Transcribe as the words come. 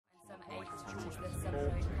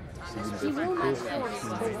Good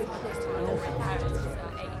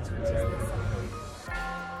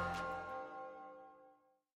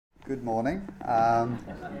morning.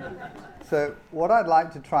 So what I'd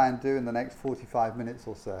like to try and do in the next 45 minutes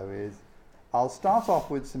or so is I'll start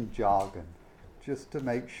off with some jargon just to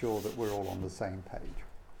make sure that we're all on the same page.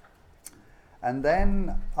 And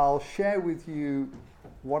then I'll share with you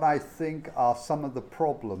what I think are some of the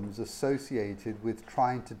problems associated with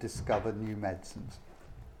trying to discover new medicines.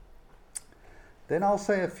 Then I'll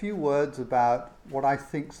say a few words about what I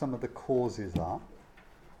think some of the causes are.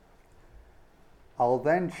 I'll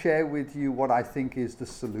then share with you what I think is the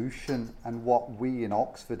solution and what we in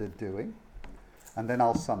Oxford are doing. And then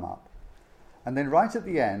I'll sum up. And then right at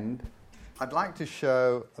the end, I'd like to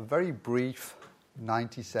show a very brief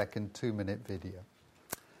 90-second, 2-minute video.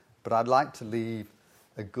 But I'd like to leave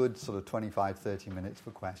a good sort of 25, 30 minutes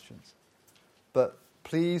for questions. But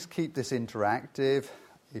please keep this interactive.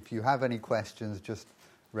 If you have any questions, just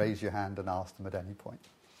raise your hand and ask them at any point.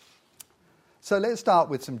 So let's start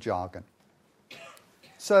with some jargon.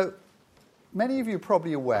 So many of you are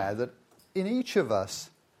probably aware that in each of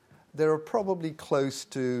us, there are probably close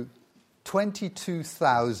to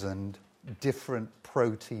 22,000 different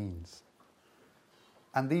proteins.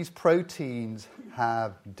 And these proteins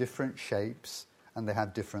have different shapes and they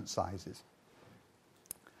have different sizes.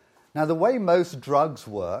 Now, the way most drugs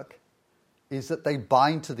work is that they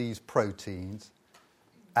bind to these proteins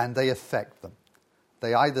and they affect them.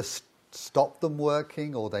 They either stop them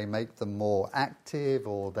working, or they make them more active,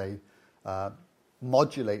 or they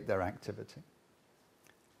modulate their activity.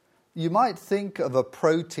 You might think of a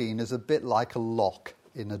protein as a bit like a lock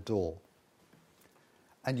in a door.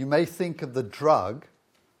 And you may think of the drug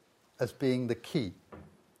as being the key.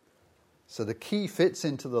 So the key fits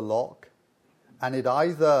into the lock, and it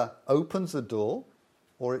either opens the door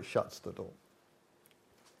or it shuts the door.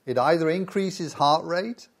 It either increases heart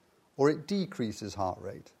rate or it decreases heart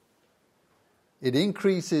rate. It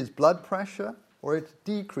increases blood pressure or it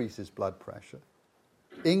decreases blood pressure.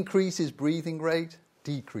 Increases breathing rate,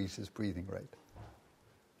 decreases breathing rate.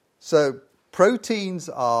 So proteins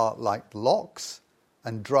are like locks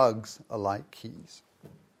and drugs are like keys.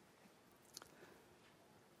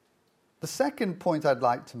 The second point I'd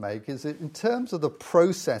like to make is that in terms of the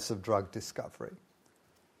process of drug discovery,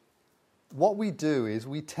 what we do is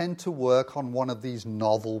we tend to work on one of these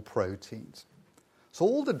novel proteins. So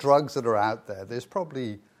all the drugs that are out there, there's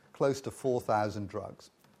probably close to 4,000 drugs.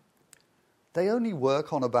 They only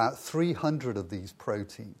work on about 300 of these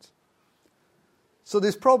proteins. So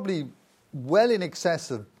there's probably well in excess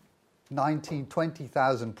of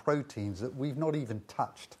 20,000 proteins that we've not even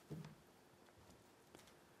touched.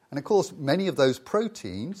 And of course, many of those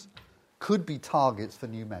proteins could be targets for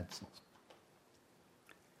new medicines.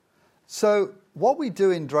 So what we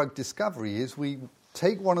do in drug discovery is we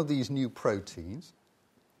take one of these new proteins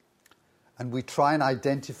and we try and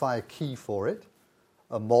identify a key for it,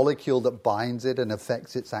 a molecule that binds it and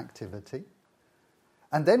affects its activity.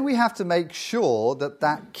 And then we have to make sure that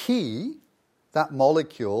that key, that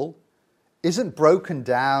molecule, isn't broken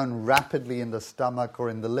down rapidly in the stomach or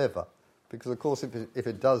in the liver. Because, of course, if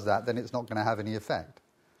it does that, then it's not going to have any effect.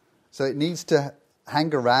 So it needs to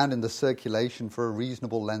hang around in the circulation for a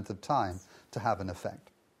reasonable length of time to have an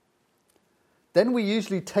effect. Then we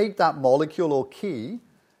usually take that molecule or key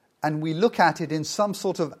and we look at it in some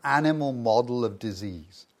sort of animal model of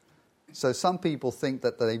disease. So some people think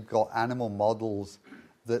that they've got animal models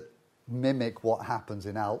that mimic what happens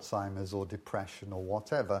in Alzheimer's or depression or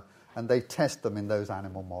whatever, and they test them in those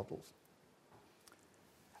animal models.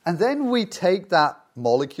 And then we take that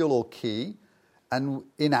molecule or key, and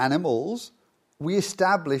in animals, we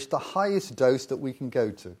establish the highest dose that we can go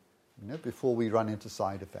to, before we run into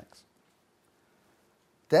side effects.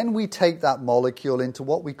 Then we take that molecule into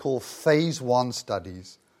what we call phase 1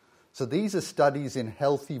 studies. So these are studies in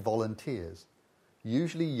healthy volunteers,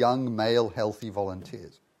 usually young male healthy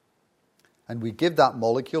volunteers. And we give that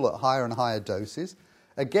molecule at higher and higher doses.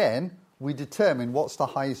 Again, we determine what's the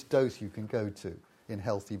highest dose you can go to in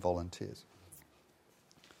healthy volunteers.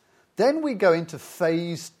 Then we go into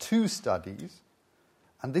phase 2 studies,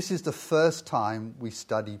 and this is the first time we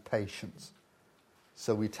study patients.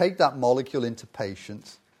 So we take that molecule into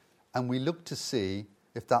patients, and we look to see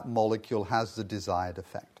if that molecule has the desired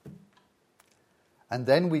effect. And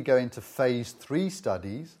then we go into phase 3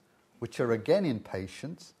 studies, which are again in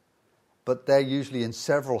patients, but they're usually in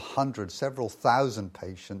several hundred, several thousand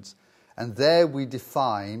patients, and there we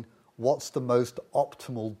define what's the most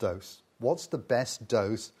optimal dose, what's the best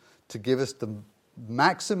dose to give us the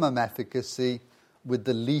maximum efficacy with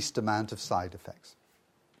the least amount of side effects.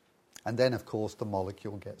 And then, of course, the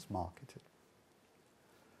molecule gets marketed.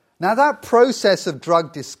 Now, that process of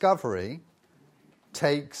drug discovery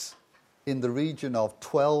takes in the region of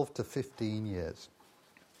 12 to 15 years.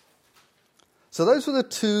 So those were the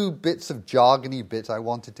two bits of jargony bits I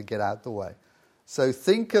wanted to get out the way. So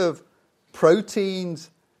think of proteins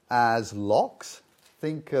as locks,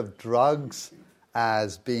 think of drugs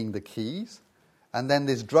as being the keys, and then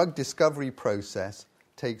this drug discovery process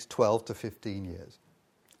takes 12 to 15 years.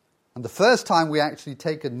 And the first time we actually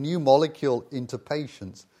take a new molecule into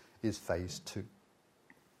patients is phase 2.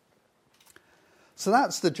 So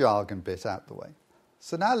that's the jargon bit out the way.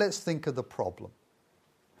 So now let's think of the problem.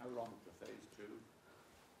 How long to phase 2?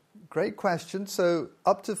 Great question. So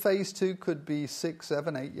up to phase 2 could be 6,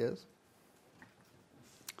 7, 8 years.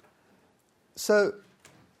 So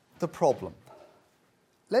the problem.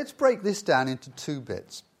 Let's break this down into two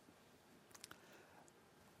bits.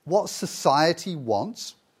 What society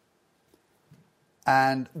wants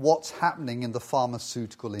and what's happening in the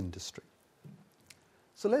pharmaceutical industry.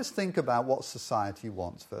 So let's think about what society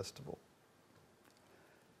wants, first of all.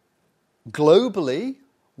 Globally,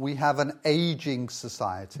 we have an aging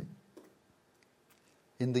society.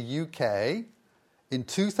 In the UK, in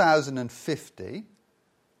 2050,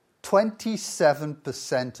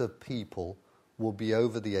 27% of people will be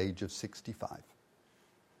over the age of 65.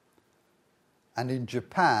 And in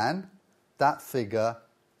Japan, that figure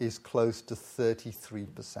is close to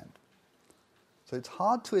 33%. So it's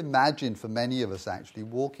hard to imagine for many of us actually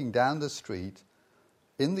walking down the street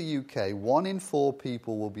in the UK, 1 in 4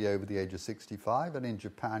 people will be over the age of 65, and in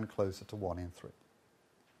Japan closer to 1 in 3.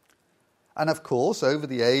 And of course, over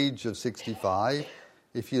the age of 65,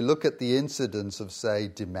 if you look at the incidence of, say,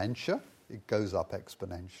 dementia, it goes up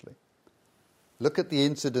exponentially. Look at the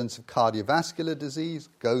incidence of cardiovascular disease,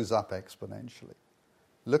 goes up exponentially.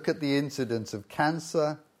 Look at the incidence of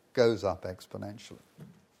cancer, goes up exponentially.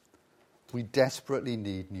 We desperately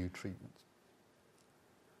need new treatments.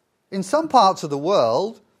 In some parts of the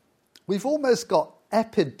world, we've almost got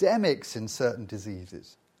epidemics in certain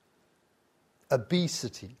diseases.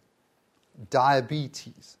 Obesity,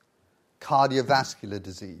 diabetes, cardiovascular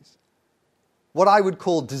disease. What I would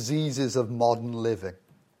call diseases of modern living.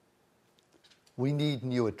 We need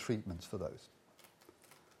newer treatments for those.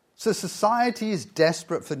 So society is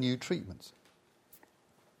desperate for new treatments.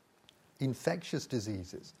 Infectious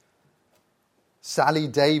diseases. Sally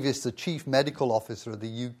Davis, the Chief Medical Officer of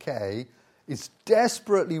the UK, is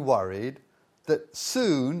desperately worried that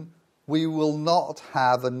soon we will not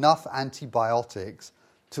have enough antibiotics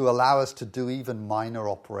to allow us to do even minor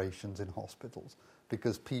operations in hospitals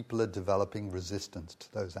because people are developing resistance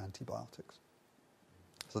to those antibiotics.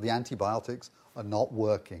 So the antibiotics are not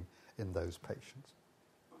working in those patients.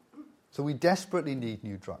 So we desperately need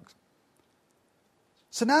new drugs.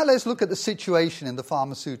 So now let's look at the situation in the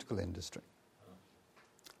pharmaceutical industry.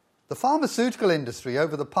 The pharmaceutical industry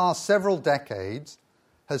over the past several decades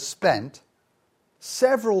has spent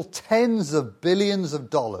several tens of billions of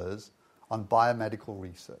dollars on biomedical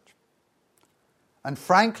research. And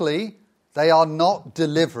frankly, they are not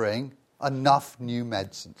delivering enough new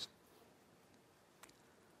medicines.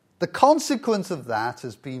 The consequence of that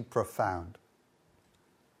has been profound.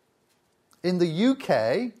 In the UK,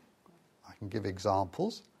 I can give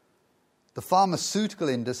examples, the pharmaceutical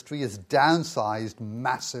industry is downsized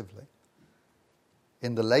massively.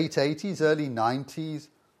 In the late 80s, early 90s,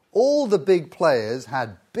 all the big players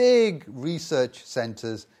had big research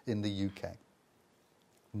centres in the UK.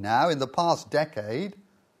 Now, in the past decade,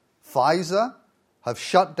 Pfizer have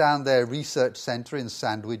shut down their research centre in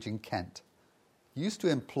Sandwich in Kent. Used to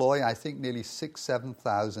employ, I think, nearly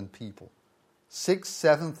 7,000 people.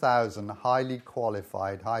 7,000 highly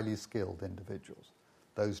qualified, highly skilled individuals.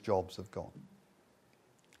 Those jobs have gone.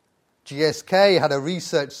 GSK had a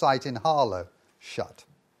research site in Harlow, shut.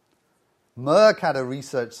 Merck had a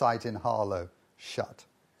research site in Harlow, shut.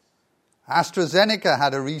 AstraZeneca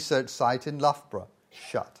had a research site in Loughborough,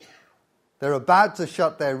 shut. They're about to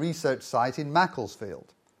shut their research site in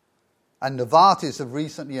Macclesfield. And Novartis have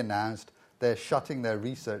recently announced they're shutting their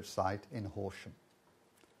research site in Horsham.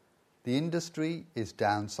 The industry is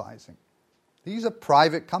downsizing. These are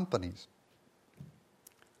private companies.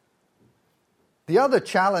 The other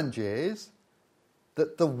challenge is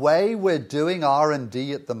that the way we're doing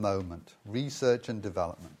R&D at the moment, research and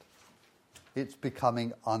development, it's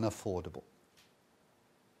becoming unaffordable.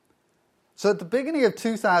 So at the beginning of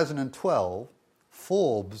 2012,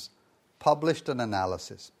 Forbes published an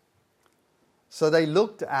analysis. So they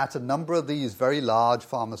looked at a number of these very large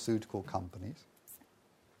pharmaceutical companies,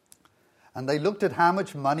 and they looked at how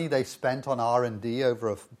much money they spent on R&D over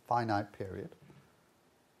a finite period.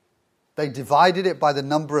 They divided it by the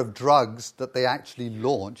number of drugs that they actually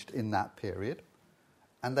launched in that period,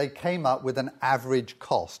 and they came up with an average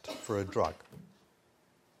cost for a drug.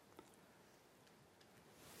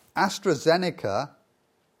 AstraZeneca,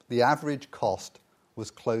 the average cost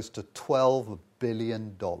was close to $12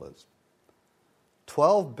 billion.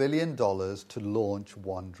 $12 billion to launch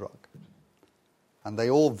one drug. And they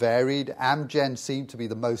all varied. Amgen seemed to be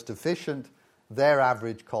the most efficient. Their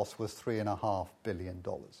average cost was $3.5 billion.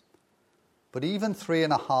 But even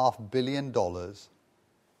 $3.5 billion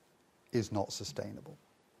is not sustainable.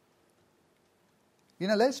 You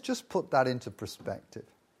know, let's just put that into perspective.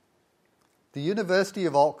 The University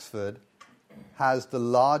of Oxford has the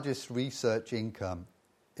largest research income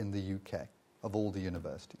in the UK of all the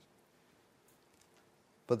universities.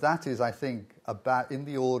 But that is, I think, about in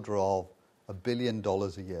the order of $1 billion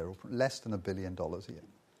a year, or less than $1 billion a year.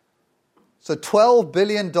 So $12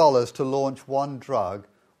 billion to launch one drug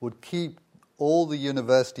would keep all the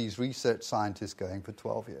university's research scientists going for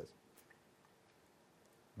 12 years.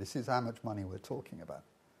 This is how much money we're talking about.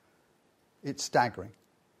 It's staggering.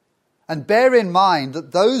 And bear in mind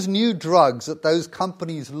that those new drugs that those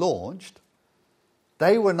companies launched,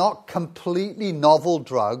 they were not completely novel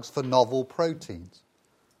drugs for novel proteins.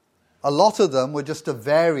 A lot of them were just a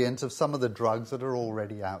variant of some of the drugs that are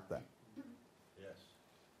already out there. Yes.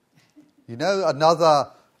 You know, another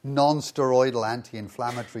non-steroidal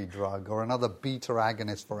anti-inflammatory drug or another beta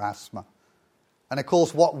agonist for asthma. And of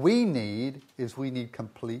course, what we need is we need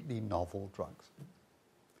completely novel drugs.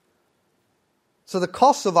 So the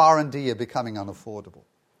costs of R&D are becoming unaffordable.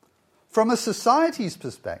 From a society's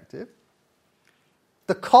perspective,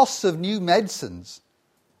 the costs of new medicines,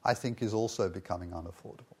 I think, is also becoming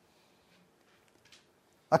unaffordable.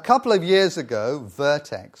 A couple of years ago,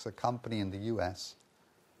 Vertex, a company in the US,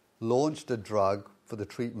 launched a drug for the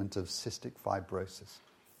treatment of cystic fibrosis.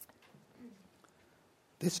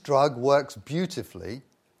 This drug works beautifully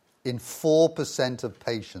in 4% of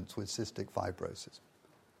patients with cystic fibrosis.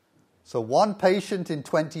 So one patient in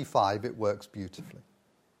 25, it works beautifully.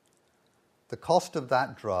 The cost of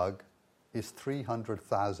that drug is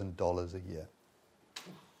 $300,000 a year.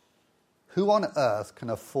 Who on earth can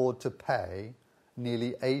afford to pay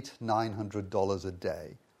nearly $800-900 a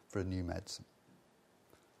day for a new medicine?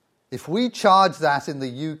 If we charge that in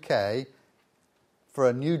the UK for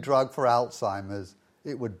a new drug for Alzheimer's,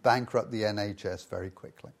 it would bankrupt the NHS very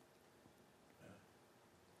quickly.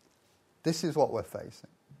 This is what we're facing.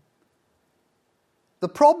 The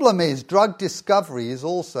problem is drug discovery is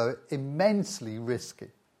also immensely risky.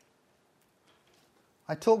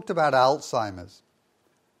 I talked about Alzheimer's.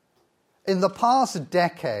 In the past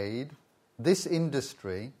decade, this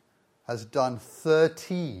industry has done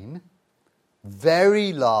 13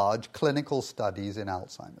 very large clinical studies in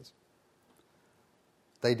Alzheimer's.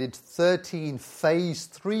 They did 13 phase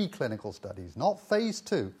 3 clinical studies, not phase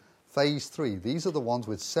 2, phase 3. These are the ones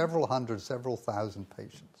with several hundred, several thousand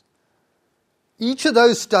patients. Each of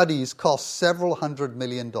those studies cost several $100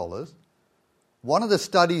 million. One of the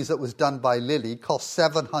studies that was done by Lilly cost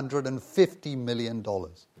 $750 million.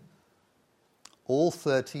 All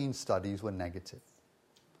 13 studies were negative.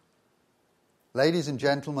 Ladies and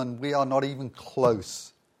gentlemen, we are not even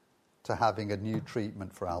close to having a new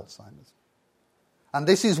treatment for Alzheimer's. And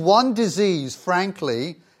this is one disease,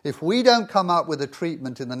 frankly, if we don't come up with a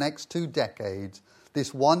treatment in the next 2 decades,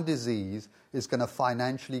 this one disease is going to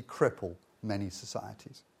financially cripple many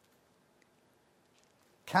societies.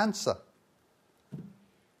 Cancer.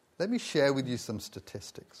 Let me share with you some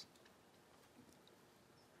statistics.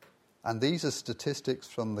 And these are statistics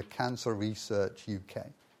from the Cancer Research UK,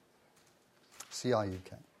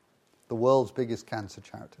 CRUK, the world's biggest cancer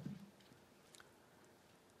charity.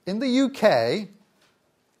 In the UK,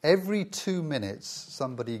 every 2 minutes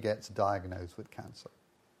somebody gets diagnosed with cancer.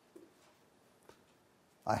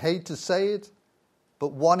 I hate to say it,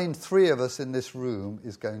 but 1 in 3 of us in this room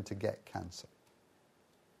is going to get cancer.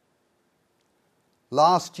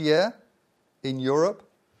 Last year, in Europe,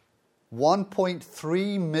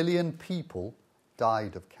 1.3 million people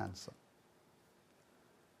died of cancer.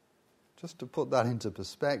 Just to put that into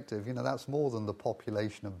perspective, you know, that's more than the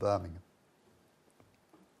population of Birmingham.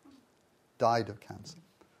 Died of cancer.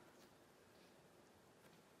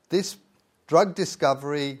 This drug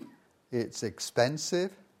discovery, it's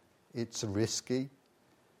expensive, it's risky,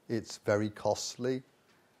 it's very costly,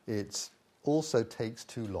 it also takes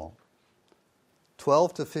too long.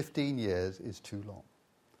 12 to 15 years is too long.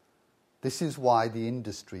 This is why the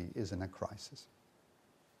industry is in a crisis.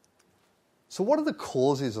 So what are the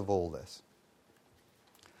causes of all this?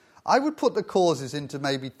 I would put the causes into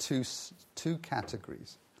maybe two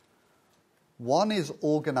categories. One is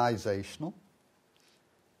organizational,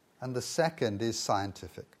 and the second is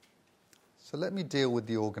scientific. So let me deal with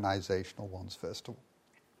the organizational ones first of all.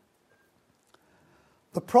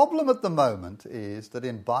 The problem at the moment is that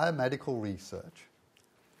in biomedical research,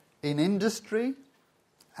 in industry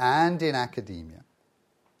and in academia,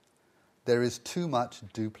 there is too much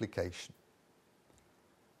duplication.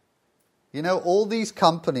 You know, all these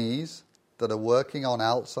companies that are working on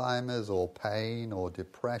Alzheimer's or pain or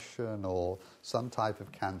depression or some type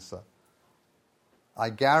of cancer, I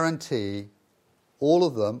guarantee all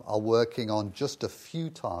of them are working on just a few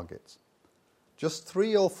targets, just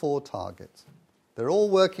 3 or 4 targets. They're all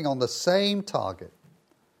working on the same target,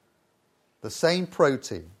 the same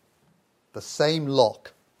protein, the same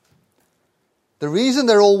lock. The reason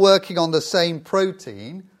they're all working on the same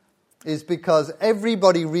protein is because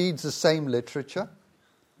everybody reads the same literature,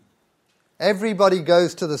 everybody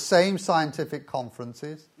goes to the same scientific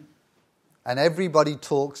conferences, and everybody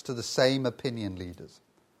talks to the same opinion leaders.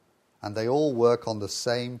 And they all work on the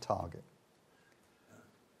same target.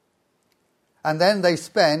 And then they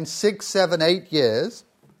spend 6, 7, 8 years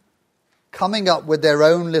coming up with their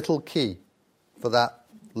own little key for that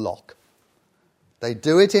lock. They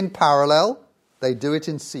do it in parallel, they do it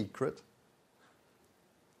in secret.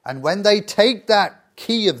 And when they take that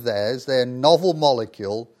key of theirs, their novel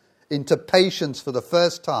molecule, into patients for the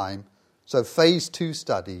first time, so phase 2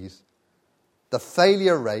 studies, the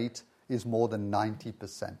failure rate is more than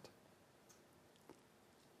 90%.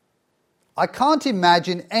 I can't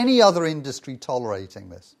imagine any other industry tolerating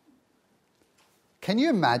this. Can you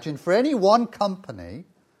imagine for any one company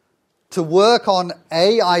to work on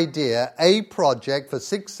a idea, a project for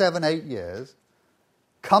 6, 7, 8 years,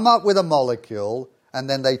 come up with a molecule, and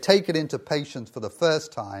then they take it into patients for the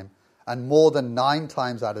first time, and more than 9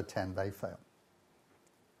 times out of 10 they fail?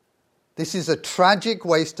 This is a tragic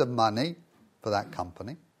waste of money for that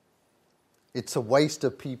company. It's a waste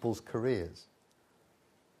of people's careers.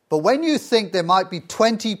 But when you think there might be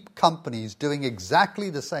 20 companies doing exactly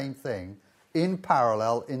the same thing in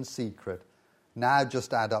parallel, in secret, now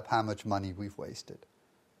just add up how much money we've wasted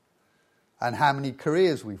and how many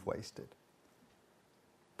careers we've wasted.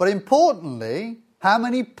 But importantly, how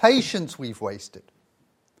many patients we've wasted.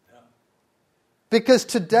 Because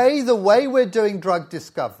today, the way we're doing drug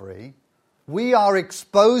discovery, we are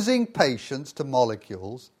exposing patients to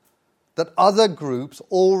molecules that other groups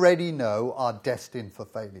already know are destined for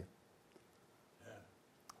failure.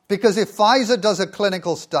 Because if Pfizer does a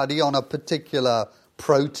clinical study on a particular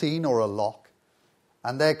protein or a lock,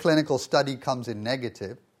 and their clinical study comes in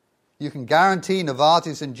negative, you can guarantee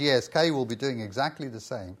Novartis and GSK will be doing exactly the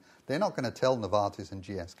same. They're not going to tell Novartis and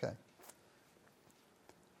GSK.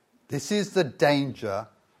 This is the danger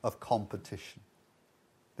of competition.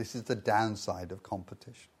 This is the downside of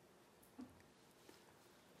competition.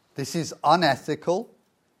 This is unethical.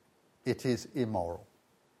 It is immoral.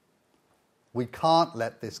 We can't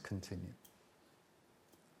let this continue.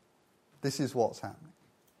 This is what's happening.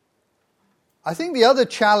 I think the other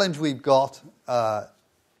challenge we've got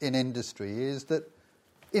in industry is that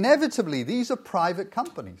inevitably these are private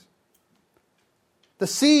companies. The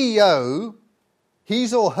CEO,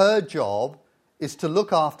 his or her job is to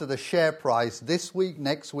look after the share price this week,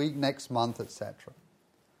 next month, etc.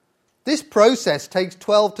 This process takes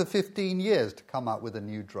 12 to 15 years to come up with a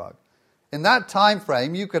new drug. In that time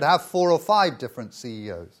frame, you could have 4 or 5 different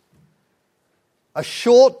CEOs. A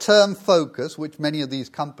short-term focus, which many of these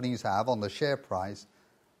companies have on the share price,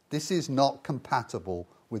 this is not compatible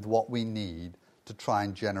with what we need to try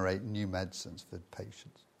and generate new medicines for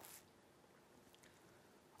patients.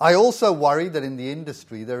 I also worry that in the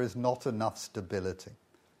industry there is not enough stability.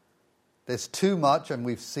 There's too much, and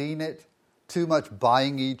we've seen it, too much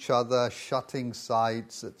buying each other, shutting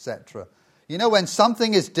sites, etc. You know, when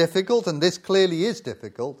something is difficult, and this clearly is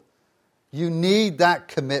difficult, you need that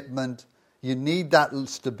commitment, you need that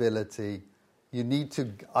stability, you need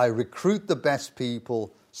to recruit the best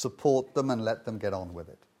people, support them, and let them get on with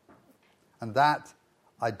it. And that,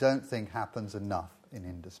 I don't think, happens enough in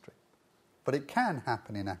industry. But it can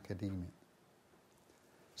happen in academia.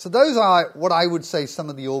 So those are what I would say some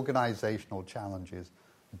of the organizational challenges.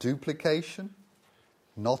 Duplication,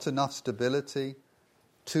 not enough stability,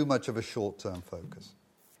 too much of a short-term focus.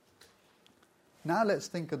 Now let's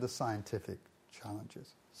think of the scientific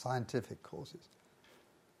challenges, scientific causes.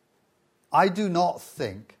 I do not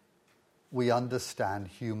think we understand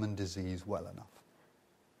human disease well enough.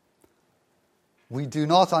 We do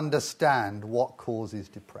not understand what causes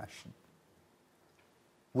depression.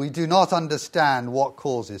 We do not understand what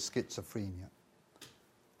causes schizophrenia.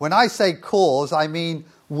 When I say cause, I mean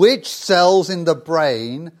which cells in the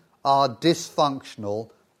brain are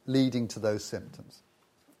dysfunctional, leading to those symptoms.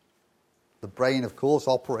 The brain, of course,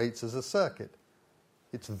 operates as a circuit.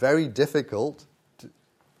 It's very difficult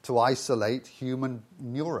to isolate human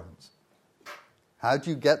neurons. How do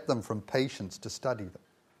you get them from patients to study them?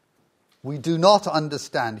 We do not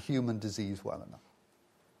understand human disease well enough.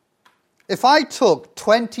 If I took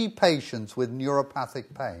 20 patients with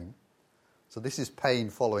neuropathic pain, so this is pain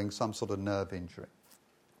following some sort of nerve injury,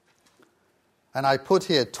 and I put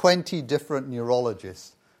here 20 different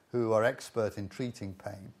neurologists who are expert in treating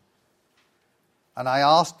pain, and I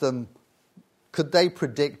asked them, could they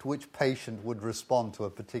predict which patient would respond to a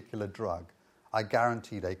particular drug? I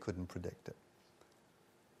guarantee they couldn't predict it.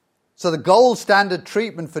 So the gold standard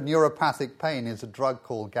treatment for neuropathic pain is a drug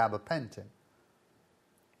called gabapentin,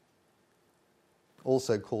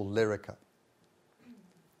 also called Lyrica.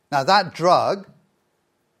 Now that drug,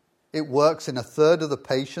 it works in a third of the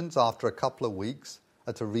patients after a couple of weeks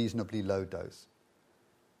at a reasonably low dose.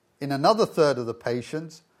 In another third of the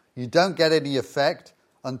patients, you don't get any effect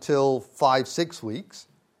until 5-6 weeks,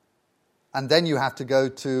 and then you have to go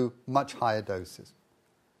to much higher doses.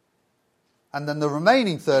 And then the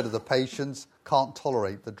remaining third of the patients can't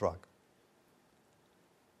tolerate the drug.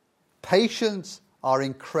 Patients are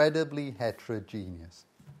incredibly heterogeneous.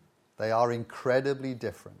 They are incredibly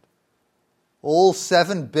different. All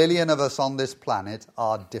 7 billion of us on this planet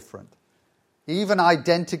are different. Even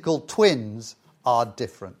identical twins are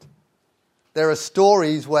different. There are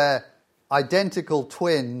stories where identical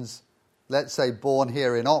twins, let's say born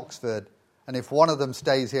here in Oxford, and if one of them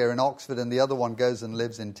stays here in Oxford and the other one goes and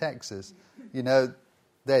lives in Texas, you know,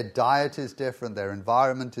 their diet is different, their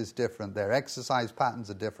environment is different, their exercise patterns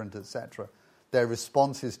are different, etc. Their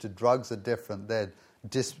responses to drugs are different.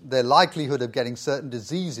 Their likelihood of getting certain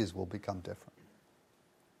diseases will become different.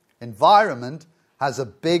 Environment has a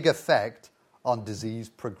big effect on disease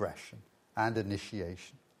progression and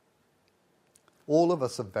initiation. All of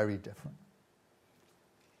us are very different.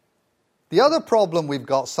 The other problem we've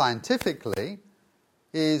got scientifically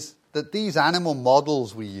is that these animal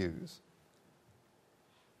models we use,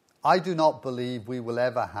 I do not believe we will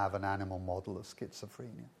ever have an animal model of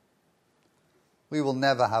schizophrenia. We will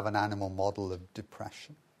never have an animal model of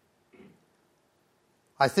depression.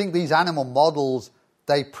 I think these animal models,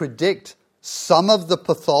 they predict some of the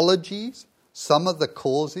pathologies, some of the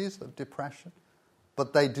causes of depression,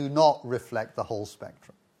 but they do not reflect the whole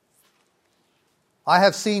spectrum. I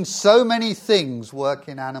have seen so many things work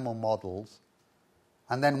in animal models,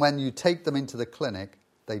 and then when you take them into the clinic,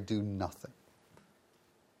 they do nothing.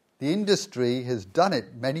 The industry has done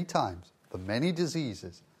it many times for many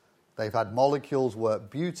diseases. They've had molecules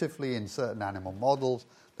work beautifully in certain animal models.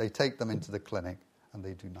 They take them into the clinic and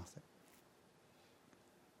they do nothing.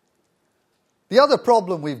 The other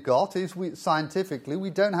problem we've got is scientifically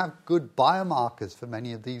we don't have good biomarkers for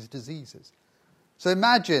many of these diseases. So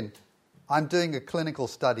imagine I'm doing a clinical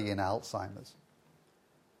study in Alzheimer's.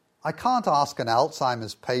 I can't ask an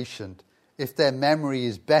Alzheimer's patient if their memory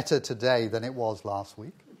is better today than it was last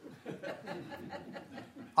week.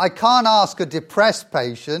 I can't ask a depressed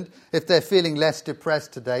patient if they're feeling less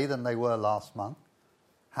depressed today than they were last month.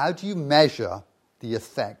 How do you measure the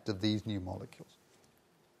effect of these new molecules?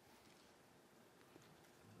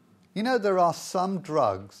 You know, there are some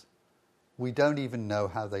drugs we don't even know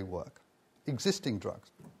how they work. Existing drugs.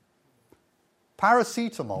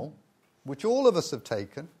 Paracetamol, which all of us have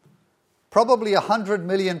taken, probably 100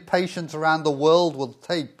 million patients around the world will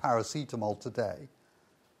take paracetamol today.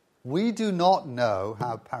 We do not know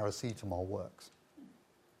how paracetamol works.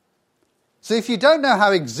 So if you don't know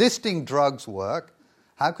how existing drugs work,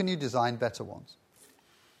 how can you design better ones?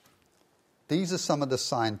 These are some of the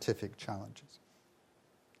scientific challenges.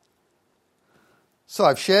 So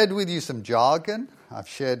I've shared with you some jargon, I've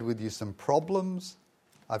shared with you some problems,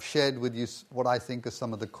 I've shared with you what I think are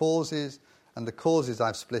some of the causes, and the causes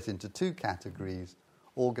I've split into two categories,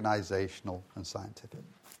 organizational and scientific.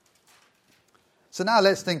 So now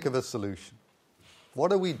let's think of a solution.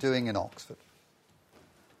 What are we doing in Oxford?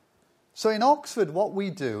 So in Oxford, what we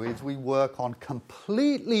do is we work on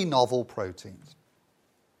completely novel proteins.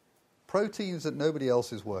 Proteins that nobody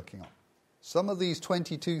else is working on. Some of these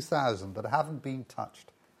 22,000 that haven't been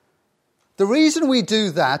touched. The reason we do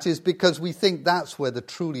that is because we think that's where the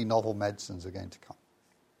truly novel medicines are going to come.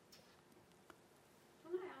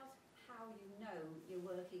 Can I ask how you know you're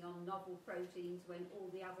working on novel proteins when all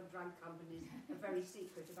the other drug companies are very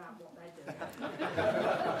secret about what they're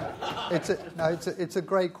doing? It's a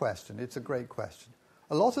great question. It's a great question.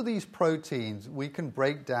 A lot of these proteins we can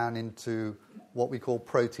break down into what we call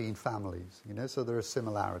protein families. So there are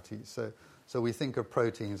similarities. So we think of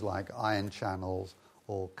proteins like ion channels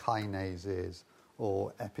or kinases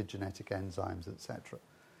or epigenetic enzymes, etc.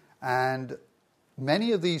 And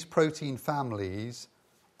many of these protein families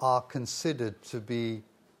are considered to be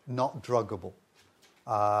not druggable.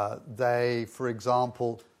 They, for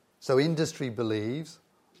example, so industry believes,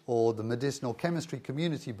 or the medicinal chemistry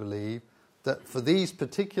community believe, that for these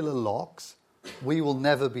particular locks, we will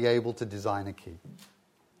never be able to design a key.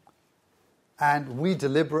 And we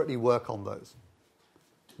deliberately work on those.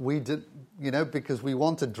 Because we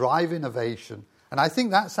want to drive innovation. And I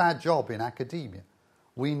think that's our job in academia.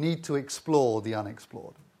 We need to explore the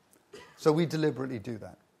unexplored. So we deliberately do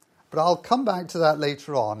that. But I'll come back to that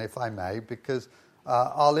later on, if I may, because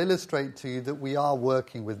I'll illustrate to you that we are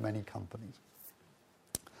working with many companies.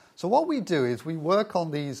 So what we do is we work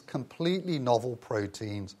on these completely novel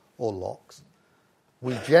proteins or locks.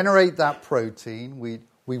 We generate that protein,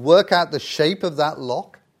 we work out the shape of that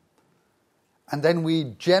lock, and then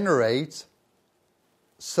we generate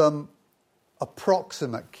some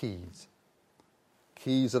approximate keys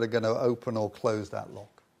that are going to open or close that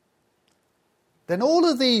lock. Then all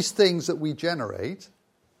of these things that we generate,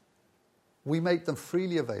 we make them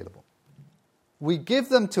freely available. We give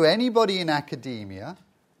them to anybody in academia,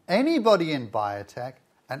 anybody in biotech,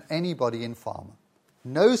 and anybody in pharma.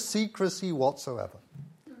 No secrecy whatsoever.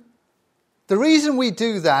 The reason we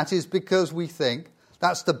do that is because we think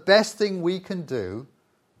that's the best thing we can do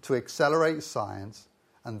to accelerate science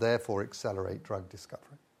and therefore accelerate drug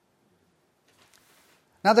discovery.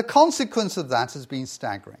 Now, the consequence of that has been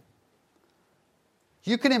staggering.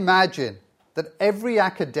 You can imagine that every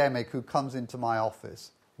academic who comes into my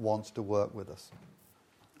office wants to work with us.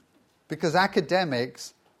 Because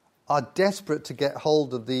academics are desperate to get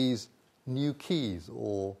hold of these new keys,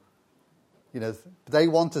 or they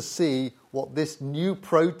want to see what this new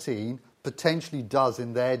protein potentially does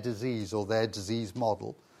in their disease or their disease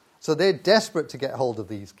model. So they're desperate to get hold of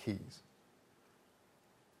these keys.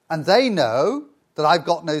 And they know that I've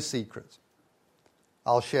got no secrets.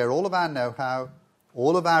 I'll share all of our know-how,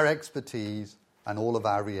 all of our expertise, and all of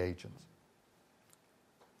our reagents.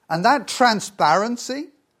 And that transparency,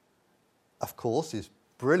 of course, is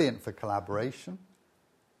brilliant for collaboration.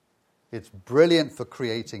 It's brilliant for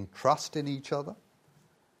creating trust in each other.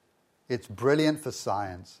 It's brilliant for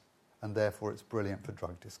science, and therefore it's brilliant for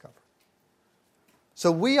drug discovery.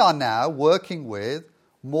 So we are now working with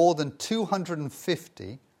more than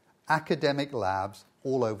 250 academic labs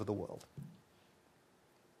all over the world.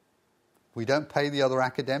 We don't pay the other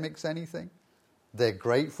academics anything. They're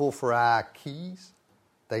grateful for our keys.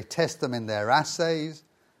 They test them in their assays.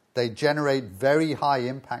 They generate very high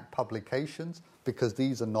impact publications because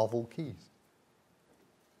these are novel keys.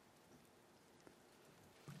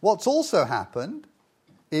 What's also happened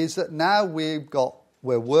is that now we're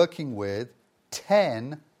working with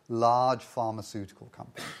 10 large pharmaceutical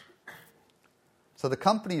companies. So the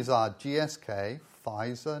companies are GSK,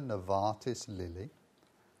 Pfizer, Novartis, Lilly,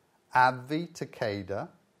 AbbVie, Takeda,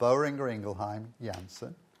 Boehringer Ingelheim,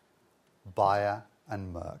 Janssen, Bayer,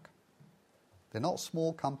 and Merck. They're not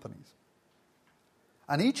small companies.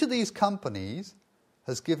 And each of these companies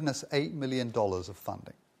has given us $8 million of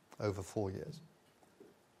funding over 4 years.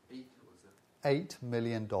 $8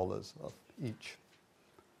 million of each.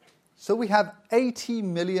 So we have $80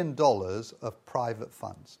 million of private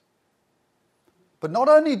funds. But not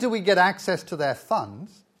only do we get access to their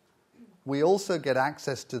funds, we also get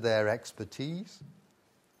access to their expertise,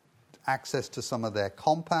 access to some of their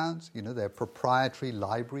compounds, their proprietary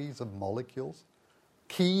libraries of molecules,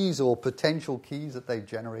 keys or potential keys that they've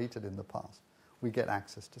generated in the past. We get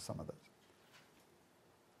access to some of those.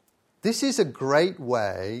 This is a great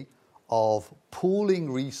way of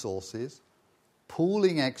pooling resources,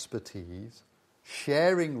 pooling expertise,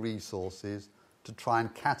 sharing resources to try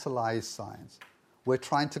and catalyze science. We're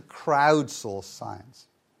trying to crowdsource science.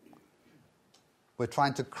 We're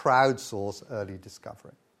trying to crowdsource early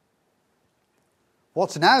discovery.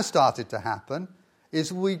 What's now started to happen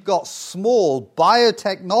is we've got small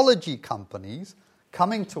biotechnology companies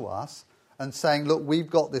coming to us and saying, look, we've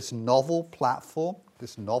got this novel platform,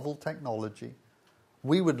 this novel technology.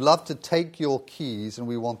 We would love to take your keys and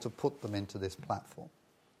we want to put them into this platform.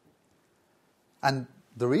 And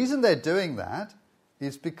the reason they're doing that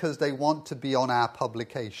is because they want to be on our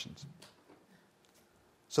publications.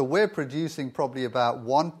 So we're producing probably about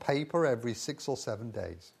one paper every 6 or 7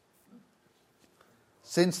 days.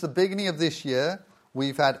 Since the beginning of this year,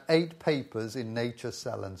 we've had 8 papers in Nature,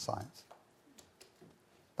 Cell and Science.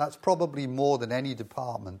 That's probably more than any other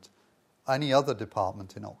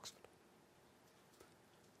department in Oxford.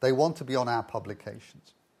 They want to be on our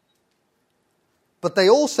publications. But they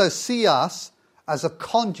also see us as a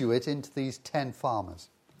conduit into these 10 pharmas.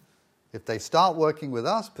 If they start working with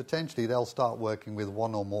us, potentially they'll start working with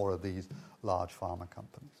one or more of these large pharma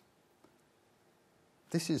companies.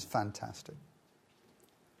 This is fantastic.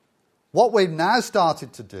 What we've now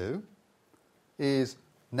started to do is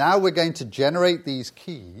now we're going to generate these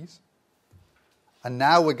keys, and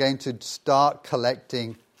now we're going to start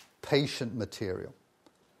collecting patient material.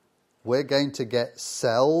 We're going to get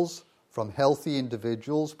cells from healthy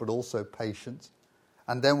individuals, but also patients,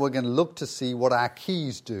 and then we're going to look to see what our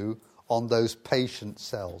keys do on those patient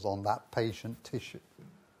cells, on that patient tissue.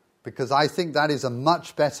 Because I think that is a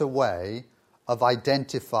much better way of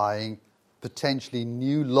identifying potentially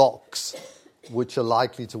new locks which are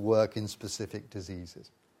likely to work in specific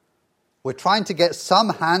diseases. We're trying to get some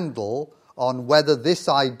handle on whether this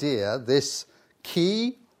idea, this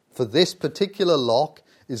key for this particular lock,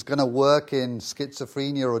 is going to work in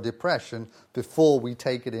schizophrenia or depression before we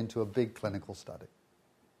take it into a big clinical study.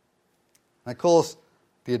 And of course,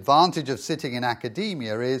 the advantage of sitting in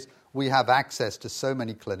academia is we have access to so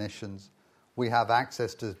many clinicians. We have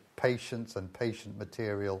access to patients and patient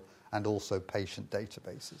material and also patient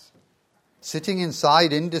databases. Sitting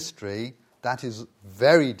inside industry, that is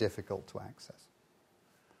very difficult to access.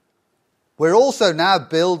 We're also now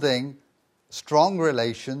building strong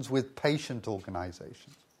relations with patient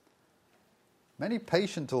organizations. Many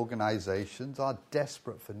patient organizations are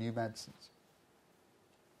desperate for new medicines.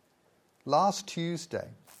 Last Tuesday,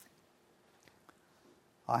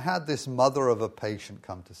 I had this mother of a patient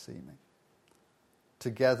come to see me,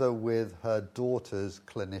 together with her daughter's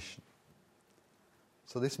clinician.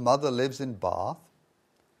 So this mother lives in Bath.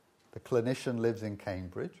 The clinician lives in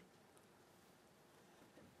Cambridge.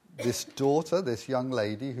 This daughter, this young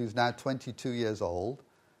lady, who's now 22 years old,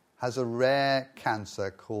 has a rare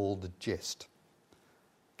cancer called GIST,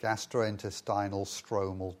 gastrointestinal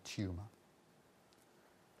stromal tumor.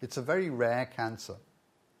 It's a very rare cancer.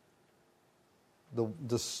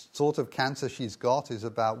 The sort of cancer she's got is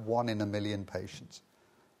about 1 in a million patients.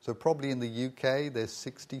 So probably in the UK, there's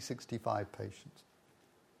 60, 65 patients.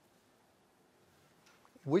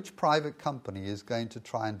 Which private company is going to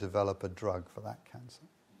try and develop a drug for that cancer?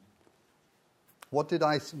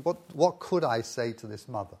 What could I say to this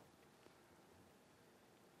mother?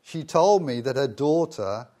 She told me that her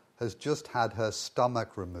daughter has just had her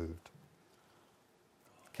stomach removed.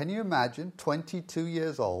 Can you imagine? 22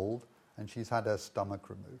 years old, and she's had her stomach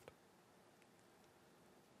removed.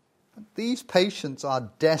 But these patients are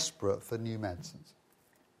desperate for new medicines.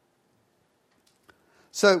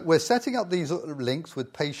 So we're setting up these links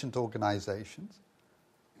with patient organizations.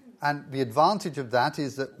 And the advantage of that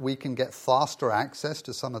is that we can get faster access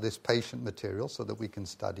to some of this patient material so that we can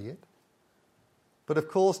study it. But of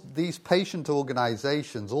course, these patient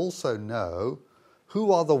organizations also know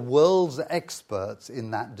who are the world's experts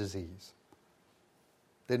in that disease.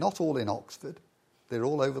 They're not all in Oxford. They're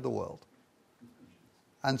all over the world.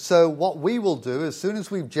 And so what we will do, as soon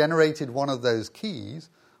as we've generated one of those keys,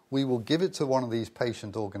 we will give it to one of these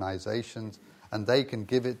patient organizations, and they can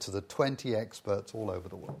give it to the 20 experts all over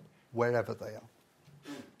the world, wherever they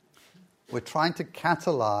are. We're trying to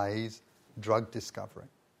catalyze drug discovery.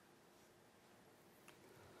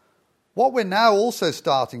 What we're now also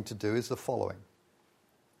starting to do is the following.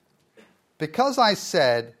 Because I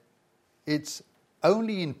said it's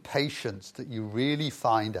only in patients that you really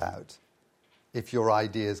find out if your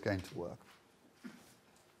idea is going to work.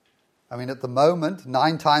 I mean, at the moment,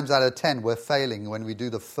 9 times out of 10, we're failing when we do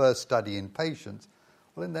the first study in patients.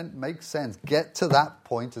 Well, then it makes sense. Get to that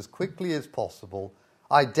point as quickly as possible.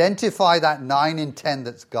 Identify that 9 in 10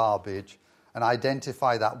 that's garbage, and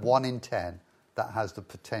identify that 1 in 10 that has the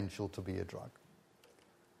potential to be a drug.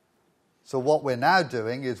 So what we're now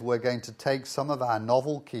doing is we're going to take some of our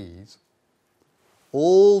novel keys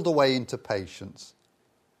all the way into patients,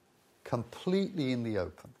 completely in the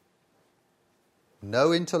open.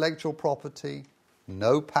 No intellectual property,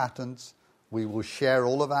 no patents. We will share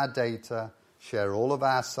all of our data, share all of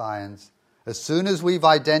our science. As soon as we've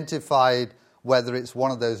identified whether it's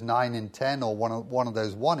one of those 9 in 10 or one of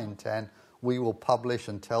those 1 in 10, we will publish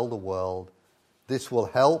and tell the world. This will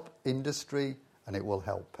help industry and it will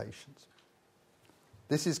help patients.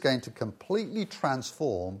 This is going to completely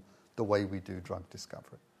transform the way we do drug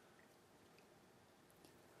discovery.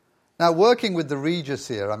 Now, working with the Regis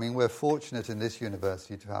here, I mean, we're fortunate in this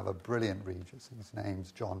university to have a brilliant Regis. His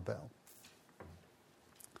name's John Bell.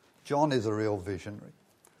 John is a real visionary.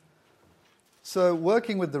 So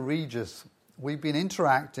working with the Regis, we've been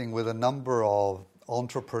interacting with a number of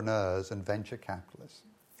entrepreneurs and venture capitalists.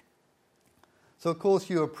 So, of course,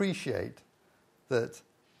 you appreciate that,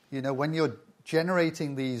 when you're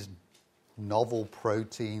generating these novel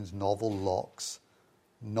proteins, novel locks,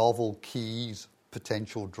 novel keys,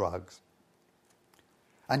 potential drugs.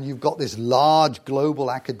 And you've got this large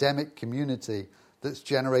global academic community that's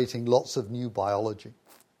generating lots of new biology.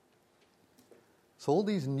 So all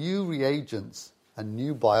these new reagents and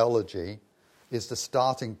new biology is the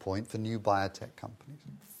starting point for new biotech companies.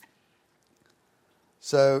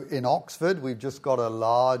 So in Oxford, we've just got a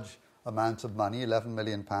large amount of money, £11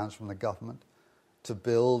 million from the government, to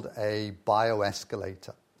build a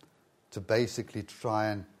bioescalator to basically try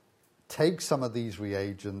and take some of these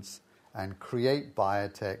reagents and create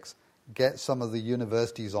biotechs, get some of the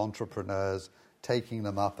university's entrepreneurs taking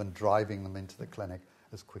them up and driving them into the clinic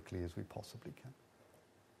as quickly as we possibly can.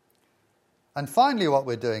 And finally, what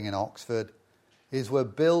we're doing in Oxford is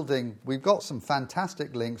we've got some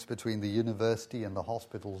fantastic links between the university and the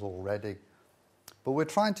hospitals already, but we're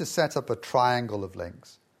trying to set up a triangle of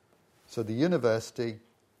links. So the university,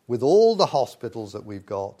 with all the hospitals that we've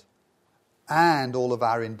got, and all of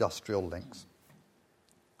our industrial links.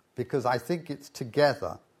 Because I think it's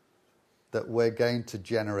together that we're going to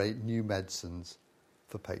generate new medicines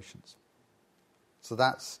for patients. So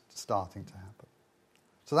that's starting to happen.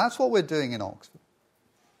 So that's what we're doing in Oxford.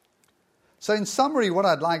 So in summary, what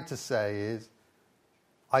I'd like to say is,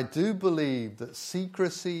 I do believe that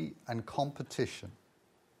secrecy and competition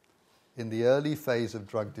in the early phase of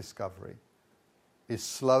drug discovery is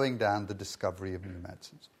slowing down the discovery of new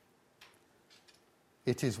medicines.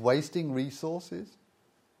 It is wasting resources,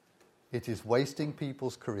 it is wasting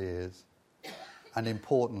people's careers, and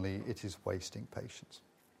importantly, it is wasting patients.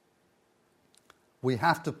 We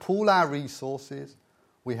have to pool our resources,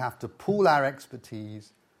 we have to pool our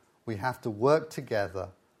expertise, we have to work together.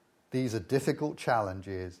 These are difficult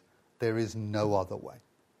challenges. There is no other way.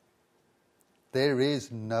 There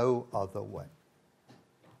is no other way.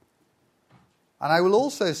 And I will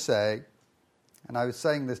also say, and I was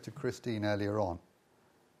saying this to Christine earlier on,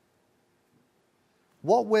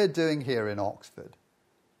 what we're doing here in Oxford,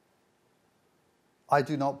 I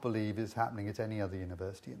do not believe is happening at any other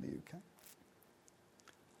university in the UK.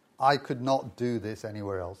 I could not do this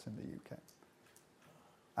anywhere else in the UK.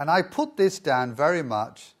 And I put this down very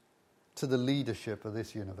much to the leadership of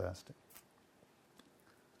this university.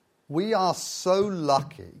 We are so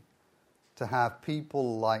lucky to have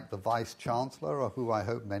people like the Vice-Chancellor, or who I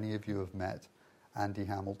hope many of you have met, Andy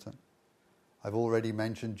Hamilton. I've already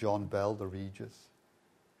mentioned John Bell, the Regis,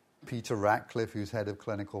 Peter Ratcliffe, who's head of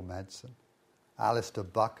clinical medicine, Alistair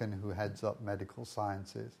Buchan, who heads up medical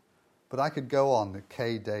sciences. But I could go on,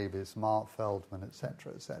 Kay Davis, Mark Feldman,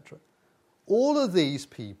 etc., etc. All of these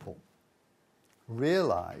people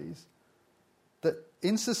realize that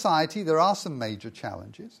in society there are some major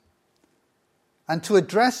challenges. And to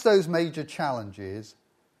address those major challenges,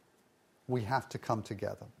 we have to come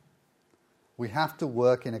together. We have to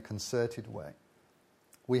work in a concerted way.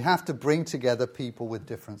 We have to bring together people with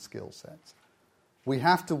different skill sets. We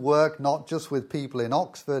have to work not just with people in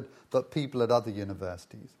Oxford, but people at other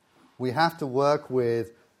universities. We have to work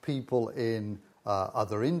with people in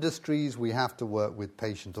other industries. We have to work with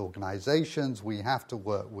patient organizations. We have to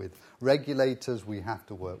work with regulators. We have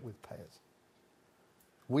to work with payers.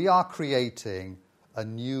 We are creating a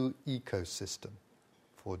new ecosystem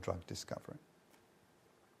for drug discovery.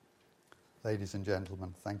 Ladies and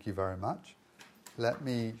gentlemen, thank you very much. Let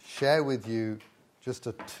me share with you just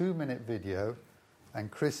a 2-minute video, and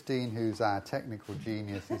Christine, who's our technical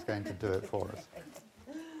genius, is going to do it for us.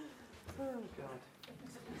 Oh, God.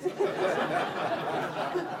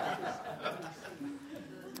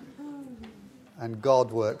 And God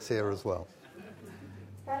works here as well.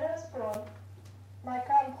 When I was born, my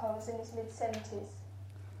grandpa was in his mid-70s.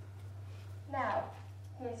 Now,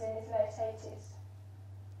 he is in his late 80s.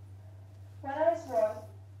 When I was 1,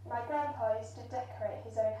 my grandpa used to decorate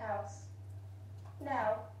his own house.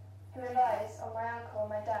 Now, he relies on my uncle and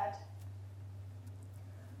my dad.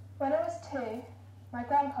 When I was 2, my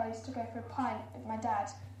grandpa used to go for a pint with my dad.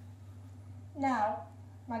 Now,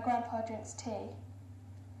 my grandpa drinks tea.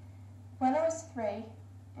 When I was 3,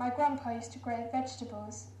 my grandpa used to grow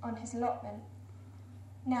vegetables on his allotment.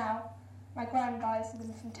 Now, my gran buys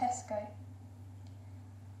them from Tesco.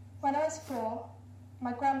 When I was 4,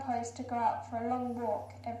 my grandpa used to go out for a long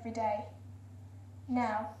walk every day.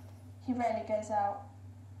 Now, he rarely goes out.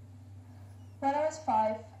 When I was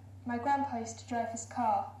 5, my grandpa used to drive his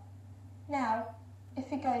car. Now, if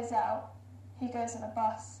he goes out, he goes on a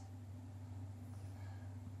bus.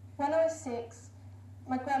 When I was 6,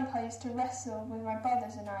 my grandpa used to wrestle with my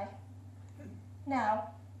brothers and I.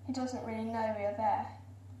 Now, he doesn't really know we are there.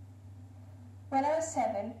 When I was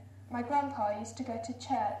 7, my grandpa used to go to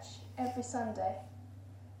church every Sunday.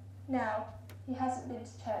 Now, he hasn't been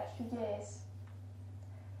to church for years.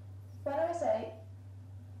 When I was 8,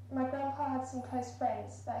 my grandpa had some close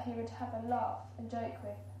friends that he would have a laugh and joke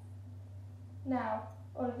with. Now,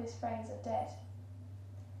 all of his friends are dead.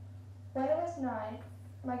 When I was 9,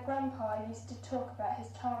 my grandpa used to talk about his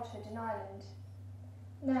childhood in Ireland.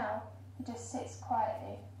 Now, he just sits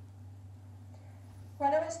quietly.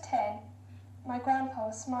 When I was 10, my grandpa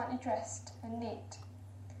was smartly dressed and neat.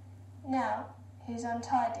 Now, he's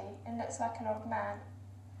untidy and looks like an old man.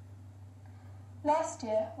 Last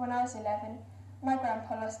year, when I was 11, my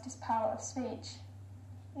grandpa lost his power of speech.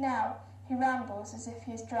 Now, he rambles as if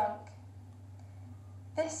he is drunk.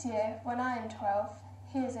 This year, when I am 12,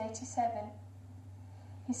 he is 87.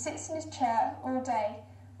 He sits in his chair all day,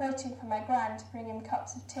 waiting for my gran to bring him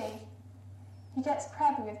cups of tea. He gets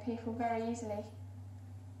crabby with people very easily.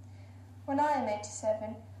 When I am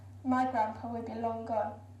 87, my grandpa will be long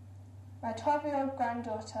gone. My 12-year-old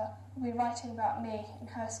granddaughter will be writing about me in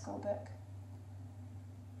her school book.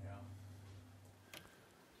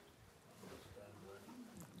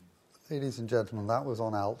 Ladies and gentlemen, that was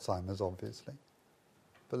on Alzheimer's, obviously.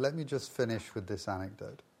 But let me just finish with this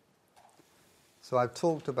anecdote. So I've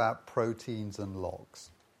talked about proteins and logs.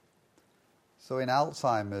 So in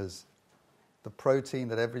Alzheimer's, the protein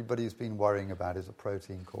that everybody's been worrying about is a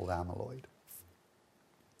protein called amyloid.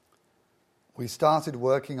 We started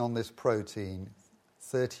working on this protein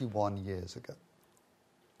 31 years ago.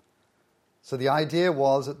 So the idea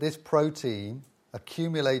was that this protein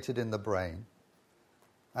accumulated in the brain,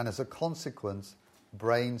 and as a consequence,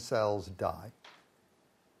 brain cells die,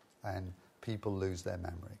 and people lose their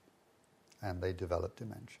memory, and they develop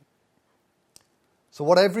dementia. So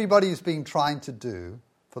what everybody's been trying to do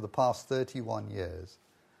for the past 31 years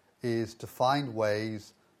is to find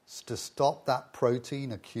ways to stop that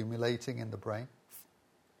protein accumulating in the brain,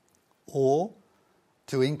 or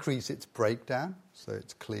to increase its breakdown so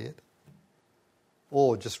it's cleared,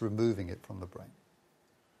 or just removing it from the brain.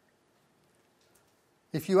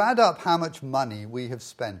 If you add up how much money we have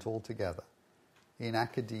spent altogether in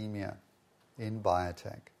academia, in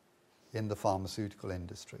biotech, in the pharmaceutical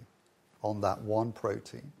industry, on that one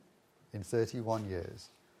protein in 31 years,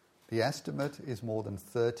 the estimate is more than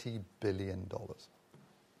 $30 billion.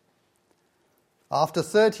 After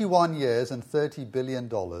 31 years and $30 billion,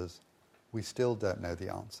 we still don't know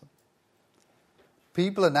the answer.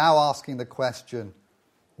 People are now asking the question,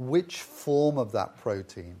 which form of that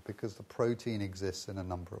protein, because the protein exists in a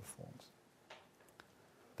number of forms.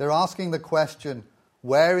 They're asking the question,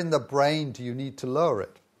 where in the brain do you need to lower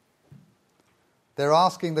it? They're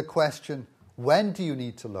asking the question, when do you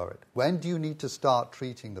need to lower it? When do you need to start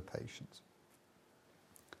treating the patients?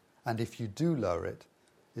 And if you do lower it,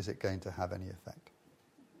 is it going to have any effect?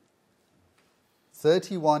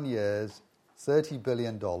 31 years, $30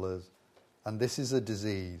 billion, and this is a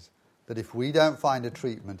disease that if we don't find a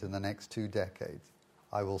treatment in the next 2 decades,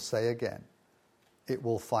 I will say again, it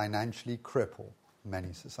will financially cripple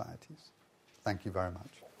many societies. Thank you very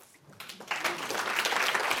much.